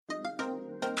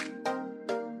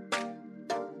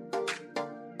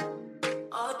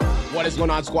What is going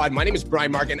on, squad? My name is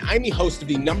Brian Mark, and I'm the host of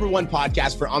the #1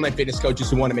 podcast for online fitness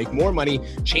coaches who want to make more money,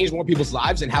 change more people's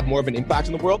lives, and have more of an impact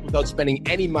in the world without spending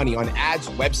any money on ads,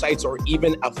 websites, or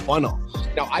even a funnel.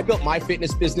 Now, I built my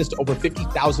fitness business to over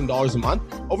 $50,000 a month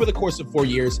over the course of 4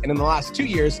 years. And in the last 2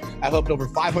 years, I've helped over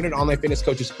 500 online fitness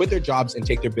coaches quit their jobs and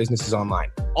take their businesses online.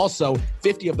 Also,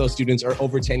 50 of those students are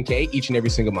over 10K each and every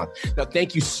single month. Now,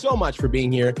 thank you so much for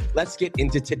being here. Let's get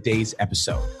into today's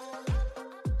episode.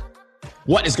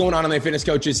 What is going on, online fitness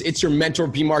coaches? It's your mentor,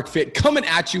 B Mark Fit, coming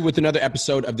at you with another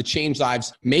episode of the Change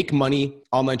Lives, Make Money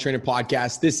Online Training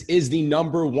Podcast. This is the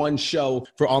 #1 show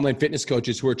for online fitness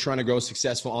coaches who are trying to grow a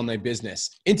successful online business.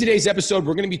 In today's episode,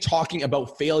 we're going to be talking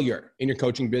about failure in your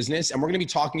coaching business, and we're going to be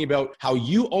talking about how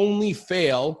you only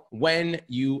fail when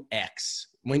you X.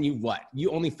 When you what? You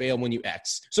only fail when you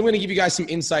X. So I'm going to give you guys some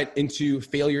insight into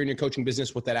failure in your coaching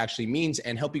business, what that actually means,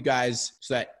 and help you guys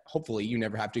so that hopefully you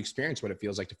never have to experience what it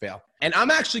feels like to fail. And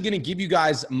I'm actually going to give you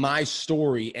guys my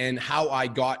story and how I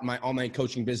got my online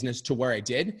coaching business to where I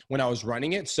did when I was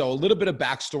running it. So a little bit of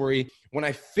backstory. When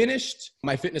I finished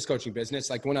my fitness coaching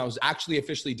business, like when I was actually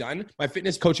officially done, my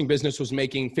fitness coaching business was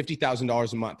making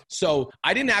 $50,000 a month. So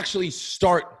I didn't actually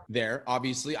start there,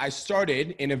 obviously. I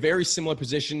started in a very similar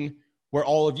position where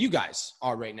all of you guys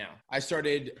are right now. I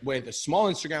started with a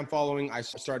small Instagram following. I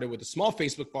started with a small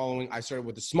Facebook following. I started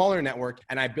with a smaller network,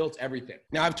 and I built everything.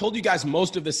 Now, I've told you guys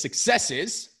most of the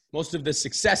successes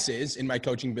in my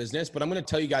coaching business, but I'm going to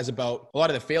tell you guys about a lot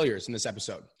of the failures in this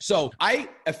episode. So I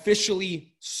officially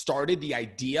started the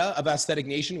idea of Aesthetic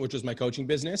Nation, which was my coaching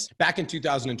business, back in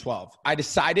 2012. I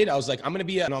decided, I was like, I'm going to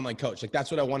be an online coach. Like, that's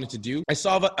what I wanted to do. I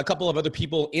saw a couple of other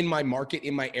people in my market,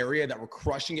 in my area that were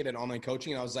crushing it in online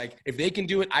coaching. And I was like, if they can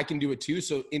do it, I can do it too.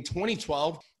 So in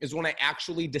 2012 is when I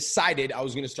actually decided I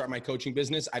was going to start my coaching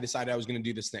business. I decided I was going to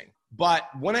do this thing. But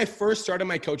when I first started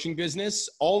my coaching business,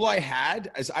 all I had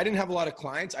is I didn't have a lot of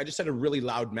clients. I just had a really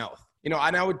loud mouth. And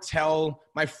I would tell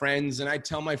my friends and I'd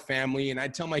tell my family and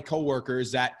I'd tell my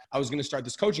coworkers that I was going to start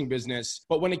this coaching business.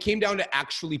 But when it came down to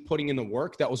actually putting in the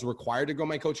work that was required to grow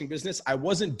my coaching business, I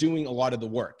wasn't doing a lot of the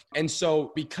work. And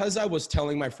so because I was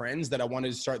telling my friends that I wanted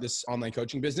to start this online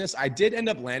coaching business, I did end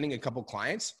up landing a couple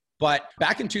clients. But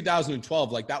back in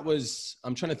 2012,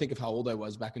 I'm trying to think of how old I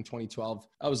was back in 2012.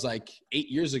 I was like 8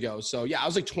 years ago. So yeah, I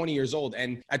was like 20 years old.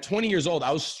 And at 20 years old,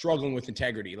 I was struggling with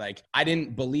integrity. Like, I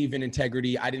didn't believe in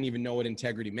integrity. I didn't even know what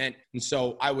integrity meant. And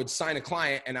so I would sign a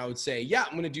client and I would say, yeah,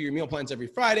 I'm going to do your meal plans every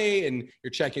Friday and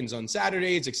your check-ins on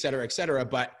Saturdays, et cetera, et cetera.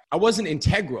 But I wasn't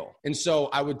integral. And so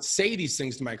I would say these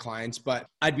things to my clients, but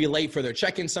I'd be late for their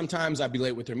check-ins sometimes. I'd be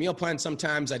late with their meal plan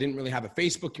sometimes. I didn't really have a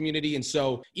Facebook community. And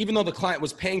so even though the client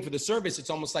was paying for the service, it's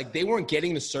almost like they weren't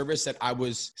getting the service that I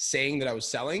was saying that I was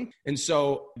selling. And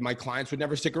so my clients would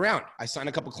never stick around. I signed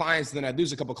a couple clients, and then I'd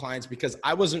lose a couple clients because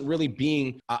I wasn't really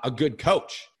being a good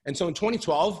coach. And so in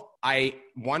 2012, I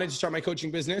wanted to start my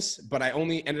coaching business, but I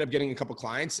only ended up getting a couple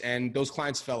clients, and those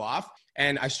clients fell off,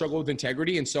 and I struggled with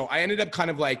integrity. And so I ended up kind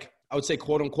of like, I would say,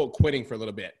 quote unquote, quitting for a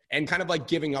little bit and kind of like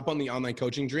giving up on the online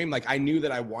coaching dream. Like, I knew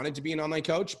that I wanted to be an online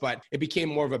coach, but it became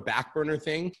more of a back burner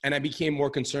thing. And I became more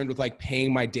concerned with like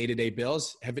paying my day-to-day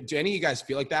bills. Do any of you guys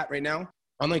feel like that right now?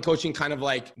 Online coaching kind of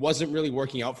like wasn't really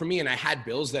working out for me, and I had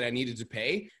bills that I needed to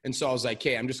pay. And so I was like,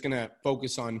 hey, I'm just going to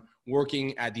focus on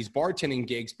working at these bartending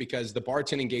gigs because the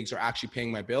bartending gigs are actually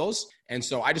paying my bills. And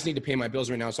so I just need to pay my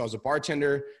bills right now. So I was a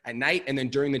bartender at night. And then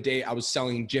during the day, I was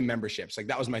selling gym memberships. Like,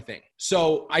 that was my thing.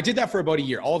 So I did that for about a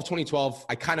year. All of 2012,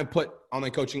 I kind of put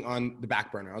online coaching on the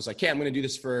back burner. I was like, hey, I'm going to do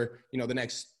this for, the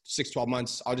next 6-12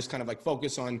 months. I'll just kind of like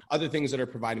focus on other things that are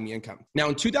providing me income. Now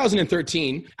in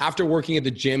 2013, after working at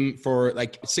the gym for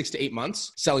like 6 to 8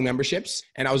 months, selling memberships,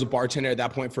 and I was a bartender at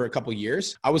that point for a couple of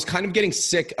years, I was kind of getting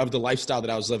sick of the lifestyle that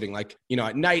I was living. Like,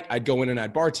 at night I'd go in and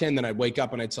I'd bartend, then I'd wake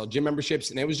up and I'd sell gym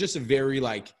memberships. And it was just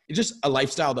just a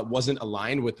lifestyle that wasn't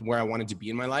aligned with where I wanted to be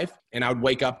in my life. And I would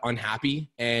wake up unhappy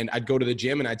and I'd go to the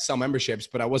gym and I'd sell memberships,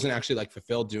 but I wasn't actually like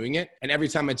fulfilled doing it. And every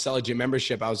time I'd sell a gym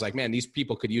membership, I was like, man, these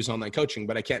people could use online coaching,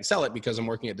 but I can't sell it because I'm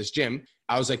working at this gym.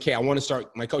 I was like, hey, I want to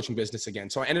start my coaching business again.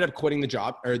 So I ended up quitting the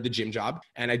gym job,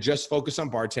 and I just focused on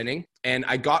bartending. And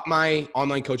I got my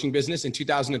online coaching business in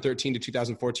 2013 to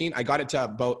 2014. I got it to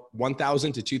about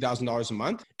 $1,000 to $2,000 a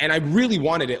month. And I really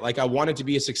wanted it. Like, I wanted to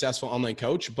be a successful online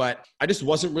coach, but I just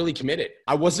wasn't really committed.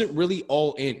 I wasn't really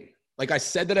all in. Like I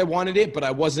said that I wanted it, but I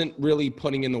wasn't really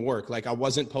putting in the work. Like I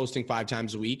wasn't posting 5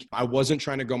 times a week. I wasn't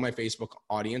trying to grow my Facebook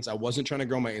audience. I wasn't trying to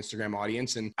grow my Instagram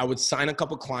audience. And I would sign a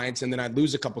couple clients and then I'd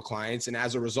lose a couple clients. And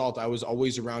as a result, I was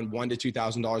always around $1,000 to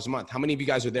 $2,000 a month. How many of you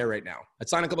guys are there right now? I'd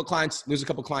sign a couple clients, lose a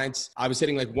couple clients. I was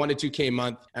hitting like 1 to 2K a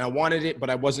month and I wanted it, but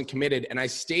I wasn't committed. And I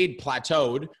stayed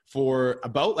plateaued for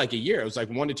about like a year. It was like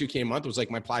 1 to 2K a month was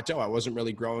like my plateau. I wasn't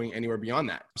really growing anywhere beyond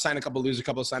that. Sign a couple, lose a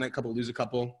couple, sign a couple, lose a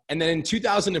couple. And then in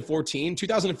 2014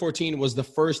 was the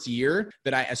first year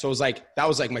that so it was like, that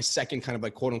was like my second kind of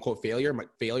like quote unquote failure, my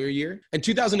failure year. In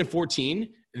 2014,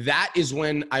 that is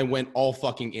when I went all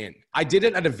fucking in. I did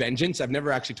it at a vengeance. I've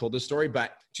never actually told this story,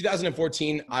 but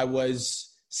 2014, I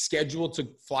was scheduled to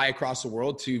fly across the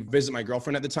world to visit my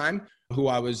girlfriend at the time, who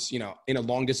I was, in a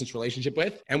long distance relationship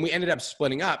with. And we ended up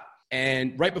splitting up.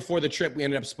 And right before the trip, we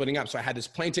ended up splitting up. So I had this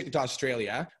plane ticket to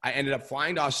Australia. I ended up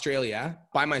flying to Australia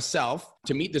by myself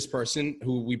to meet this person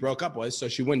who we broke up with, so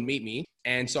she wouldn't meet me.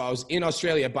 And so I was in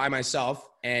Australia by myself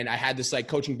and I had this like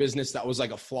coaching business that was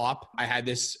like a flop. I had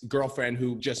this girlfriend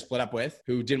who just split up with,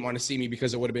 who didn't want to see me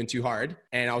because it would have been too hard.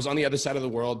 And I was on the other side of the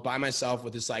world by myself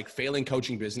with this like failing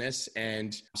coaching business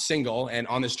and single and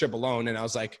on this trip alone. And I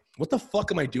was like, what the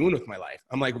fuck am I doing with my life?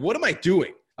 I'm like, what am I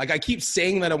doing? Like I keep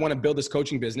saying that I want to build this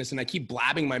coaching business and I keep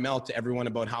blabbing my mouth to everyone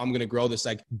about how I'm going to grow this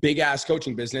like big ass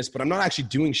coaching business, but I'm not actually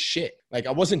doing shit. Like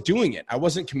I wasn't doing it. I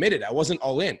wasn't committed. I wasn't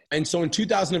all in. And so in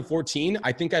 2014,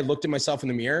 I think I looked at myself in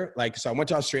the mirror. So I went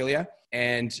to Australia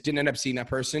and didn't end up seeing that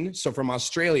person. So from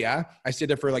Australia, I stayed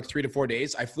there for like 3 to 4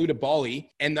 days. I flew to Bali.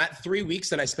 And that 3 weeks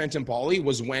that I spent in Bali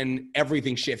was when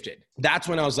everything shifted. That's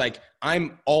when I was like,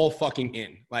 I'm all fucking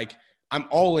in. Like, I'm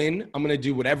all in. I'm going to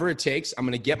do whatever it takes. I'm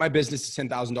going to get my business to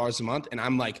 $10,000 a month. And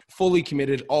I'm like fully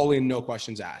committed, all in, no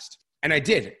questions asked. And I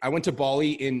did. I went to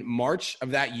Bali in March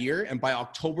of that year. And by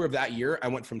October of that year, I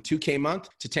went from 2K a month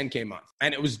to 10K a month.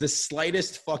 And it was the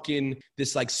slightest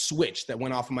this like switch that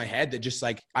went off in my head that just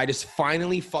like, I just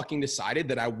finally fucking decided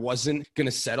that I wasn't going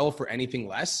to settle for anything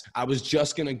less. I was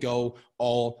just going to go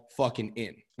all fucking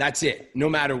in. That's it. No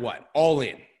matter what, all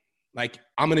in. Like,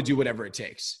 I'm going to do whatever it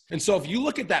takes. And so if you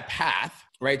look at that path,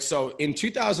 right? So in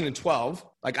 2012,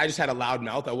 like I just had a loud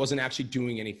mouth. I wasn't actually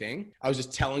doing anything. I was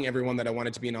just telling everyone that I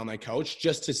wanted to be an online coach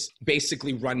just to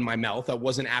basically run my mouth. I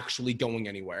wasn't actually going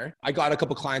anywhere. I got a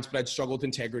couple clients, but I'd struggled with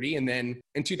integrity. And then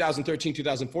in 2013,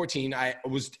 2014, I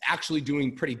was actually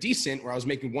doing pretty decent where I was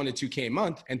making 1 to 2K a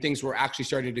month and things were actually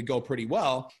starting to go pretty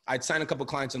well. I'd sign a couple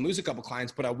clients and lose a couple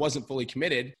clients, but I wasn't fully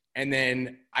committed. And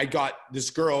then I got this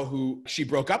girl who she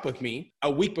broke up with me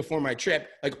a week before my trip.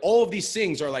 Like all of these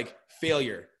things are like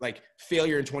failure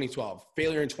in 2012,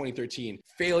 failure in 2013,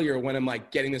 failure when I'm like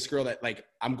getting this girl that like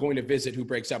I'm going to visit who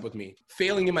breaks up with me,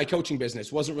 failing in my coaching business,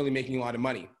 wasn't really making a lot of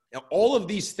money. Now, all of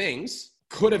these things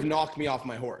could have knocked me off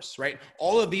my horse, right?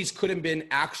 All of these could have been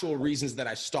actual reasons that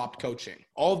I stopped coaching.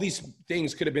 All of these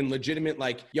things could have been legitimate,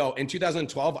 like, yo, in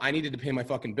 2012, I needed to pay my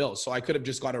fucking bills. So I could have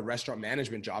just got a restaurant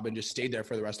management job and just stayed there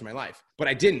for the rest of my life. But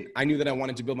I didn't. I knew that I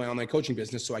wanted to build my online coaching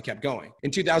business, so I kept going.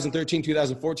 In 2013,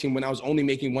 2014, when I was only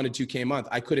making 1 to 2K a month,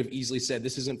 I could have easily said,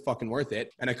 this isn't fucking worth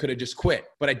it. And I could have just quit.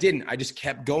 But I didn't. I just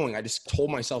kept going. I just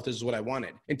told myself this is what I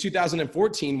wanted. In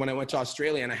 2014, when I went to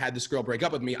Australia and I had this girl break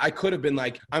up with me, I could have been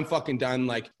like, I'm fucking done.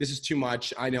 Like, this is too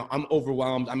much. I know I'm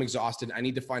overwhelmed. I'm exhausted. I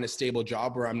need to find a stable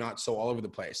job where I'm not so all over the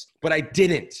place. But I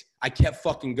didn't. I kept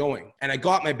fucking going. And I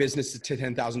got my business to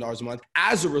 $10,000 a month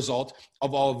as a result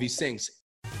of all of these things.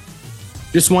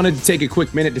 Just wanted to take a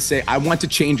quick minute to say, I want to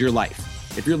change your life.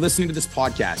 If you're listening to this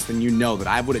podcast, then you know that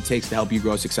I have what it takes to help you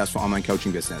grow a successful online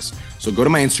coaching business. So go to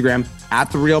my Instagram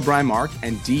 @TheRealBrianMark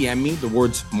and DM me the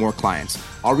words more clients.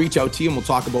 I'll reach out to you and we'll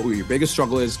talk about what your biggest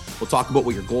struggle is. We'll talk about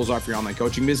what your goals are for your online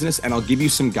coaching business, and I'll give you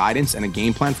some guidance and a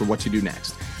game plan for what to do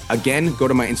next. Again, go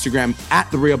to my Instagram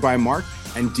 @TheRealBrianMark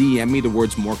and DM me the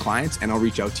words more clients, and I'll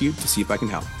reach out to you to see if I can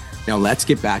help. Now let's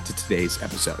get back to today's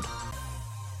episode.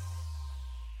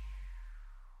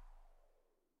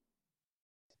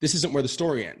 This isn't where the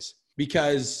story ends,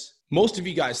 because most of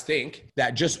you guys think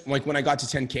that just like when I got to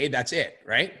 10K, that's it,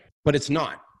 right? But it's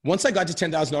not. Once I got to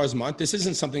 $10,000 a month, this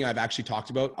isn't something I've actually talked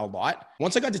about a lot.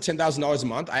 Once I got to $10,000 a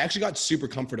month, I actually got super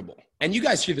comfortable. And you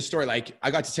guys hear the story, like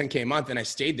I got to 10K a month and I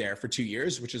stayed there for 2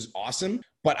 years, which is awesome.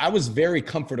 But I was very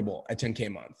comfortable at 10K a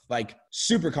month, like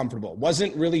super comfortable.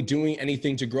 Wasn't really doing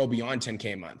anything to grow beyond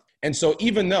 10K a month. And so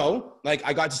even though like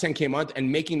I got to 10K a month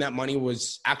and making that money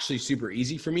was actually super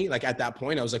easy for me, like at that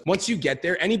point, I was like, once you get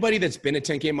there, anybody that's been at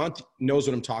 10K a month knows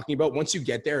what I'm talking about. Once you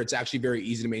get there, it's actually very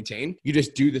easy to maintain. You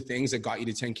just do the things that got you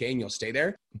to 10K and you'll stay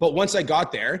there. But once I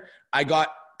got there, I got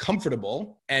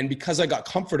comfortable. And because I got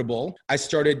comfortable, I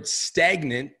started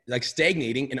stagnating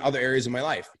in other areas of my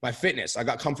life. My fitness, I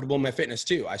got comfortable in my fitness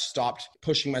too. I stopped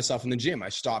pushing myself in the gym. I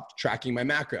stopped tracking my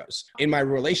macros. In my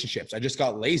relationships, I just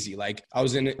got lazy. Like I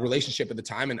was in a relationship at the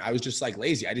time and I was just like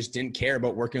lazy. I just didn't care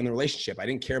about working on the relationship. I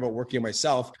didn't care about working on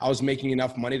myself. I was making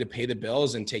enough money to pay the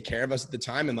bills and take care of us at the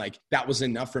time. And like, that was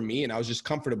enough for me. And I was just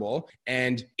comfortable.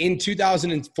 And in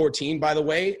 2014, by the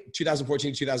way,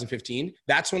 2014 to 2015,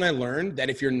 that's when I learned that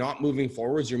if you're not moving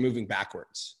forwards, you're moving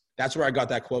backwards. That's where I got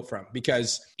that quote from,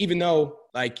 because even though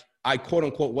like I quote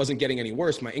unquote wasn't getting any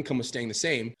worse, my income was staying the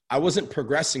same, I wasn't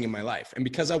progressing in my life. And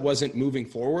because I wasn't moving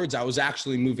forwards, I was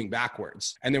actually moving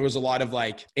backwards. And there was a lot of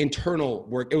like internal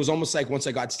work. It was almost like once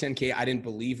I got to 10K, I didn't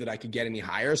believe that I could get any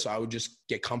higher. So I would just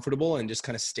get comfortable and just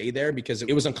kind of stay there because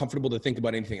it was uncomfortable to think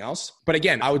about anything else. But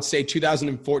again, I would say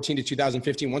 2014 to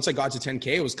 2015, once I got to 10K,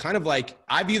 it was kind of like,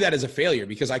 I view that as a failure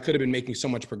because I could have been making so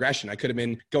much progression. I could have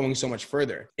been going so much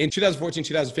further. In 2014,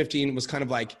 2015 was kind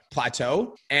of like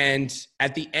plateau. And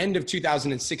at the end of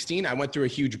 2016, I went through a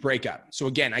huge breakup. So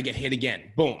again, I get hit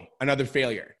again. Boom, another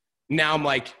failure. Now I'm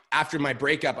like, after my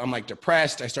breakup, I'm like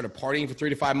depressed. I started partying for 3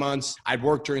 to 5 months. I'd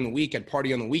work during the week. I'd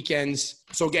party on the weekends.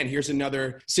 So again, here's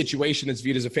another situation that's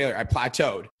viewed as a failure. I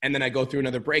plateaued and then I go through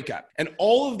another breakup. And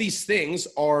all of these things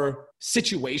are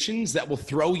situations that will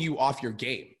throw you off your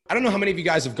game. I don't know how many of you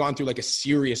guys have gone through like a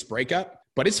serious breakup,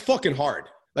 but it's fucking hard.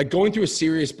 Like going through a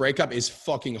serious breakup is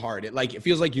fucking hard. It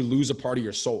feels like you lose a part of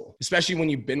your soul, especially when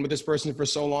you've been with this person for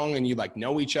so long and you like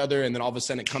know each other. And then all of a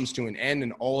sudden it comes to an end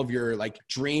and all of your like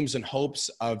dreams and hopes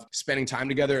of spending time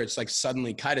together, it's like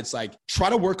suddenly cut. It's like, try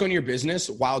to work on your business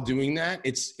while doing that.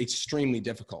 It's extremely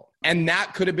difficult. And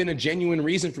that could have been a genuine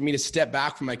reason for me to step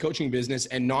back from my coaching business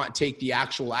and not take the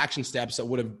actual action steps that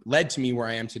would have led to me where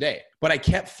I am today. But I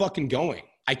kept fucking going.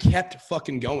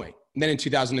 And then in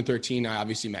 2013, I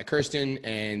obviously met Kirsten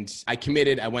and I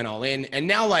committed, I went all in. And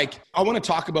now like, I want to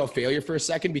talk about failure for a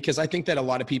second because I think that a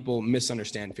lot of people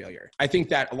misunderstand failure. I think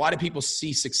that a lot of people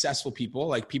see successful people,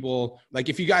 like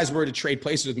if you guys were to trade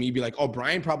places with me, you'd be like, oh,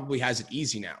 Brian probably has it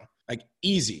easy now. Like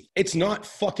easy. It's not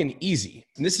fucking easy.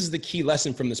 And this is the key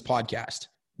lesson from this podcast.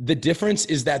 The difference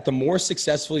is that the more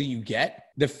successful you get,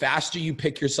 the faster you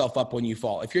pick yourself up when you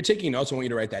fall. If you're taking notes, I want you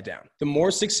to write that down. The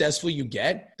more successful you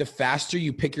get, the faster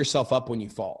you pick yourself up when you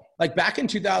fall. Like back in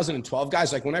 2012,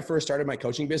 guys, like when I first started my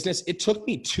coaching business, it took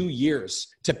me 2 years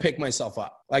to pick myself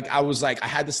up. I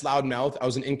had this loud mouth. I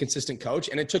was an inconsistent coach.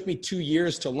 And it took me 2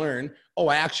 years to learn, oh,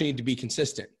 I actually need to be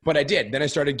consistent. But I did. Then I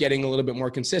started getting a little bit more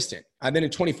consistent. And then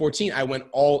in 2014, I went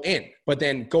all in. But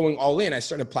then going all in, I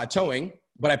started plateauing.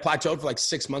 But I plateaued for like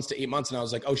 6 months to 8 months. And I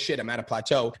was like, oh shit, I'm at a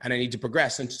plateau and I need to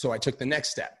progress. And so I took the next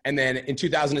step. And then in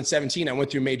 2017, I went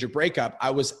through a major breakup.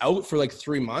 I was out for like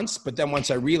 3 months. But then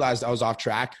once I realized I was off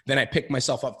track, then I picked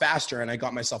myself up faster and I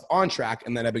got myself on track.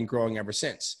 And then I've been growing ever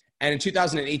since. And in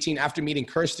 2018, after meeting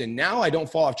Kirsten, now I don't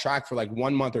fall off track for like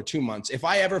 1 month or 2 months. If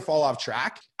I ever fall off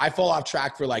track, I fall off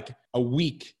track for like a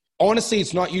week. Honestly,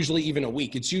 it's not usually even a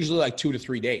week. It's usually like 2 to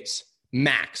 3 days.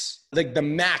 Max. Like the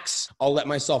max I'll let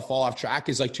myself fall off track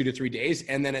is like 2 to 3 days.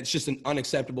 And then it's just an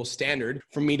unacceptable standard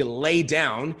for me to lay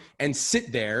down and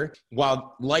sit there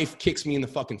while life kicks me in the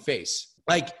fucking face.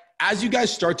 Like as you guys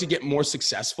start to get more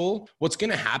successful, what's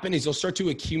going to happen is you'll start to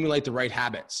accumulate the right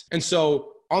habits. And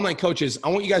so online coaches, I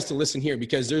want you guys to listen here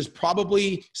because there's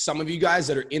probably some of you guys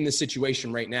that are in this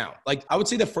situation right now. Like I would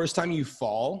say the first time you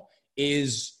fall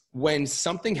is when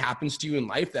something happens to you in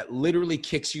life that literally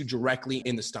kicks you directly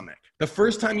in the stomach. The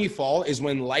first time you fall is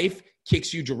when life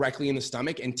kicks you directly in the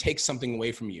stomach and takes something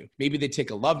away from you. Maybe they take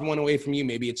a loved one away from you.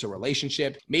 Maybe it's a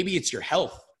relationship. Maybe it's your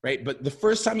health, right? But the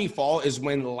first time you fall is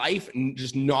when life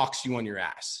just knocks you on your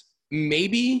ass.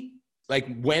 Maybe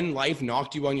like when life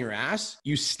knocked you on your ass,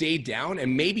 you stayed down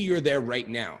and maybe you're there right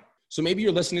now. So maybe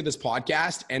you're listening to this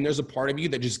podcast and there's a part of you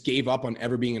that just gave up on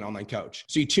ever being an online coach.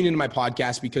 So you tune into my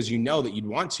podcast because you know that you'd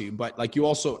want to, but like you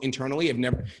also internally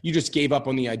you just gave up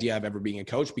on the idea of ever being a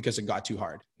coach because it got too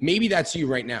hard. Maybe that's you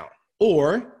right now.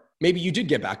 Or maybe you did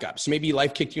get back up. So maybe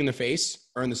life kicked you in the face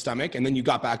or in the stomach and then you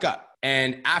got back up.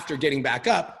 And after getting back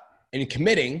up and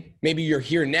committing, maybe you're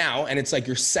here now and it's like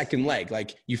your second leg.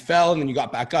 Like you fell and then you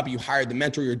got back up, you hired the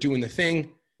mentor, you're doing the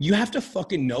thing. You have to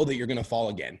fucking know that you're going to fall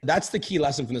again. That's the key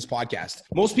lesson from this podcast.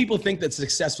 Most people think that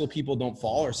successful people don't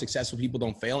fall or successful people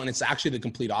don't fail. And it's actually the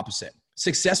complete opposite.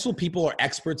 Successful people are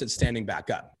experts at standing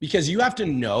back up because you have to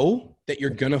know that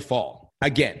you're going to fall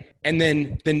again. And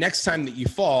then the next time that you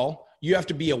fall, you have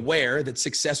to be aware that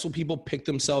successful people pick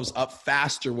themselves up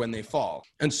faster when they fall.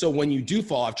 And so when you do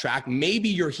fall off track, maybe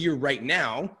you're here right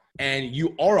now and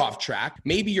you are off track,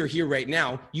 maybe you're here right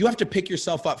now, you have to pick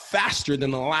yourself up faster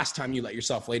than the last time you let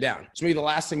yourself lay down. So maybe the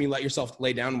last time you let yourself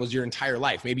lay down was your entire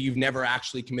life. Maybe you've never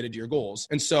actually committed to your goals.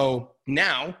 And so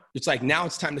now it's like, now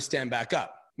it's time to stand back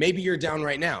up. Maybe you're down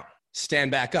right now,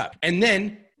 stand back up. And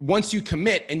then once you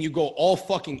commit and you go all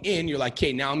fucking in, you're like,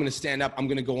 okay, now I'm going to stand up. I'm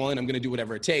going to go on. I'm going to do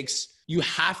whatever it takes. You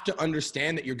have to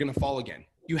understand that you're going to fall again.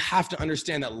 You have to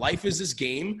understand that life is this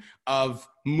game of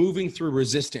moving through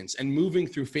resistance and moving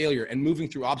through failure and moving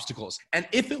through obstacles. And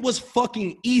if it was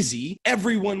fucking easy,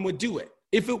 everyone would do it.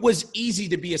 If it was easy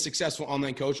to be a successful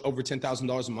online coach over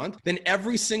 $10,000 a month, then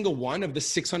every single one of the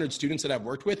 600 students that I've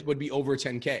worked with would be over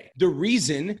 10K. The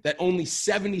reason that only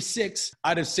 76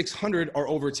 out of 600 are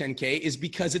over 10K is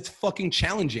because it's fucking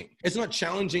challenging. It's not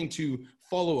challenging to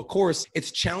follow a course.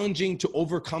 It's challenging to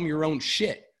overcome your own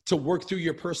shit, to work through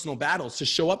your personal battles, to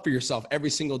show up for yourself every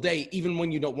single day, even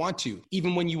when you don't want to,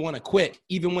 even when you want to quit,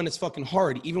 even when it's fucking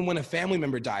hard, even when a family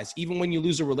member dies, even when you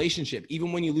lose a relationship,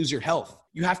 even when you lose your health.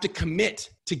 You have to commit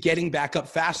to getting back up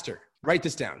faster. Write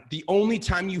this down. The only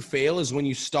time you fail is when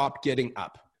you stop getting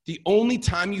up. The only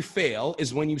time you fail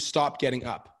is when you stop getting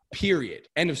up, period.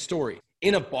 End of story.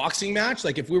 In a boxing match,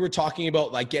 like if we were talking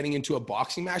about like getting into a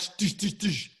boxing match,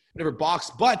 never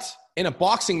boxed, but in a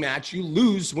boxing match, you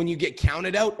lose when you get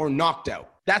counted out or knocked out.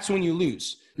 That's when you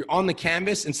lose. You're on the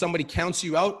canvas and somebody counts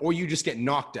you out or you just get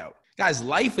knocked out. Guys,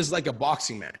 life is like a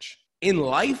boxing match. In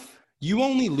life, you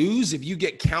only lose if you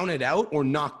get counted out or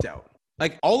knocked out.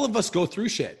 Like all of us go through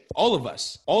shit. All of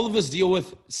us deal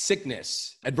with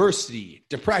sickness, adversity,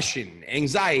 depression,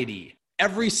 anxiety.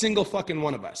 Every single fucking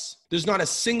one of us. There's not a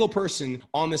single person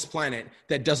on this planet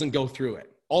that doesn't go through it.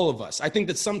 All of us. I think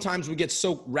that sometimes we get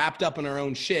so wrapped up in our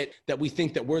own shit that we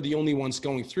think that we're the only ones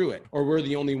going through it, or we're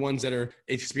the only ones that are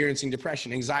experiencing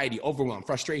depression, anxiety, overwhelm,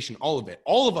 frustration, all of it.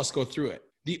 All of us go through it.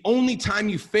 The only time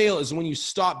you fail is when you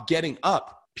stop getting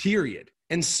up, period.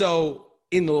 And so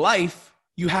in life,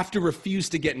 you have to refuse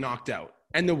to get knocked out.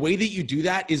 And the way that you do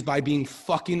that is by being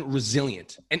fucking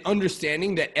resilient and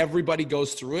understanding that everybody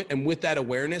goes through it. And with that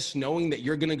awareness, knowing that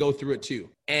you're going to go through it too.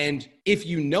 And if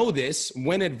you know this,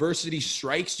 when adversity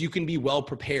strikes, you can be well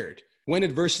prepared. When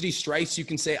adversity strikes, you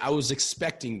can say, I was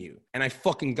expecting you and I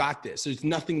fucking got this. There's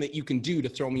nothing that you can do to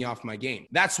throw me off my game.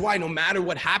 That's why no matter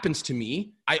what happens to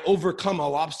me, I overcome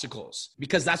all obstacles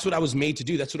because that's what I was made to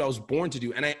do. That's what I was born to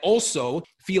do. And I also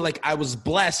feel like I was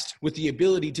blessed with the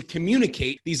ability to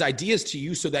communicate these ideas to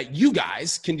you so that you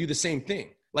guys can do the same thing.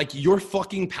 Like you're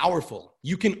fucking powerful.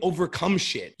 You can overcome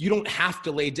shit. You don't have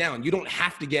to lay down. You don't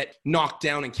have to get knocked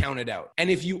down and counted out.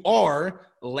 And if you are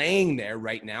laying there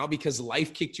right now because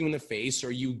life kicked you in the face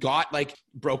or you got like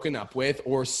broken up with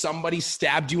or somebody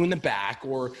stabbed you in the back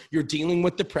or you're dealing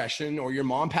with depression or your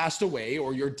mom passed away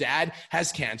or your dad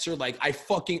has cancer, like I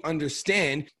fucking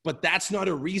understand, but that's not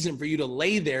a reason for you to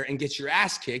lay there and get your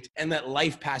ass kicked and let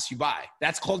life pass you by.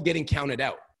 That's called getting counted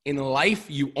out. In life,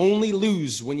 you only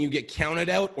lose when you get counted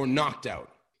out or knocked out.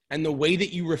 And the way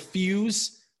that you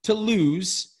refuse to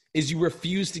lose is you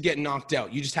refuse to get knocked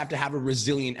out. You just have to have a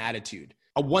resilient attitude.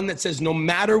 A one that says, no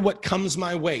matter what comes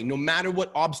my way, no matter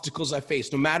what obstacles I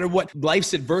face, no matter what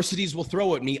life's adversities will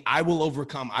throw at me, I will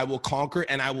overcome, I will conquer,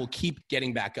 and I will keep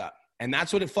getting back up. And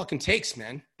that's what it fucking takes,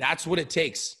 man. That's what it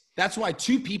takes. That's why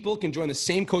two people can join the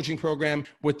same coaching program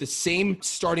with the same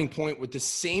starting point, with the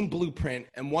same blueprint,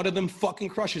 and one of them fucking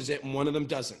crushes it and one of them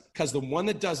doesn't. Because the one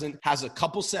that doesn't has a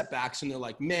couple setbacks and they're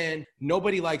like, man,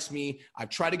 nobody likes me. I've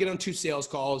tried to get on 2 sales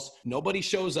calls. Nobody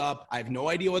shows up. I have no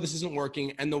idea why this isn't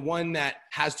working. And the one that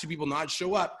has 2 people not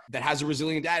show up, that has a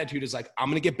resilient attitude is like, I'm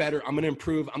going to get better. I'm going to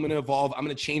improve. I'm going to evolve. I'm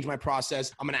going to change my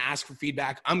process. I'm going to ask for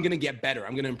feedback. I'm going to get better.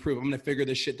 I'm going to improve. I'm going to figure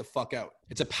this shit the fuck out.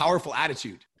 It's a powerful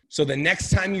attitude. So the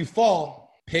next time you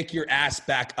fall, pick your ass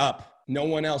back up. No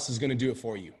one else is going to do it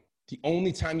for you. The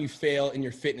only time you fail in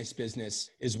your fitness business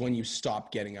is when you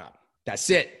stop getting up. That's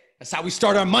it. That's how we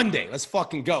start on Monday. Let's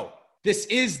fucking go. This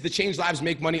is the Change Lives,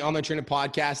 Make Money Online Trainer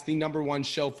Podcast, the #1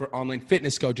 show for online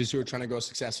fitness coaches who are trying to grow a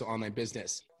successful online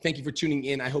business. Thank you for tuning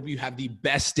in. I hope you have the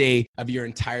best day of your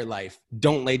entire life.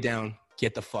 Don't lay down.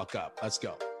 Get the fuck up. Let's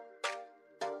go.